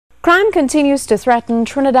Crime continues to threaten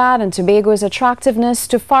Trinidad and Tobago's attractiveness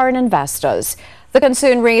to foreign investors. The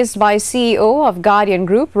concern raised by CEO of Guardian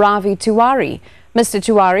Group, Ravi Tewari. Mr.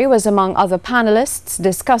 Tewari was among other panelists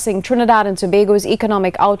discussing Trinidad and Tobago's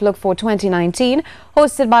economic outlook for 2019,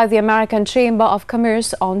 hosted by the American Chamber of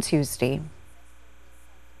Commerce on Tuesday.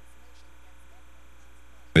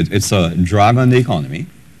 It's a drag on the economy,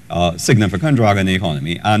 significant drag on the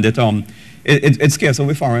economy, and it scares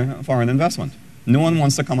away foreign investment. No one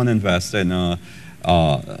wants to come and invest in a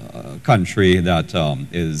country that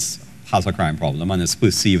has a crime problem and is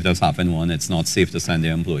perceived as having one. It's not safe to send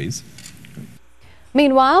their employees.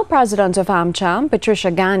 Meanwhile, President of AMCHAM, Patricia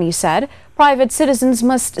Ghany, said private citizens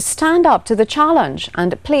must stand up to the challenge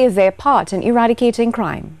and play their part in eradicating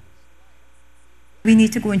crime. We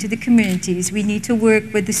need to go into the communities, we need to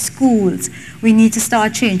work with the schools, we need to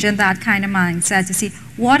start changing that kind of mindset to see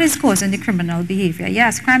what is causing the criminal behavior.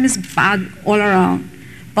 Yes, crime is bad all around,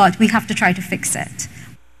 but we have to try to fix it.